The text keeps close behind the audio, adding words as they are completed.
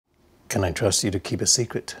Can I trust you to keep a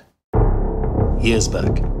secret? Years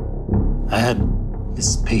back, I had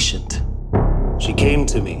this patient. She came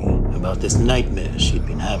to me about this nightmare she'd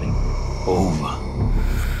been having over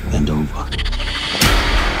and over.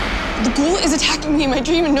 The ghoul is attacking me in my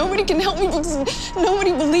dream and nobody can help me because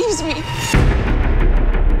nobody believes me.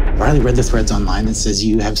 Riley read the threads online that says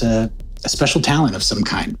you have a special talent of some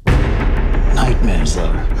kind. Nightmares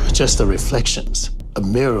are just the reflections, a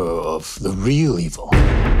mirror of the real evil.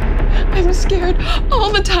 I'm scared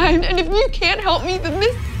all the time, and if you can't help me, then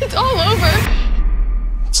it's all over.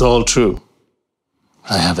 It's all true.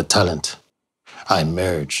 I have a talent. I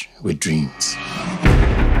merge with dreams.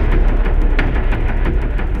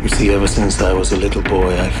 You see, ever since I was a little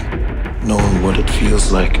boy, I've known what it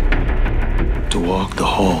feels like to walk the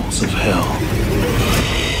halls of hell.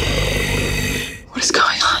 What is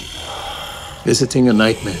going on? Visiting a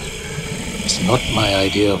nightmare is not my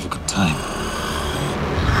idea of a good time.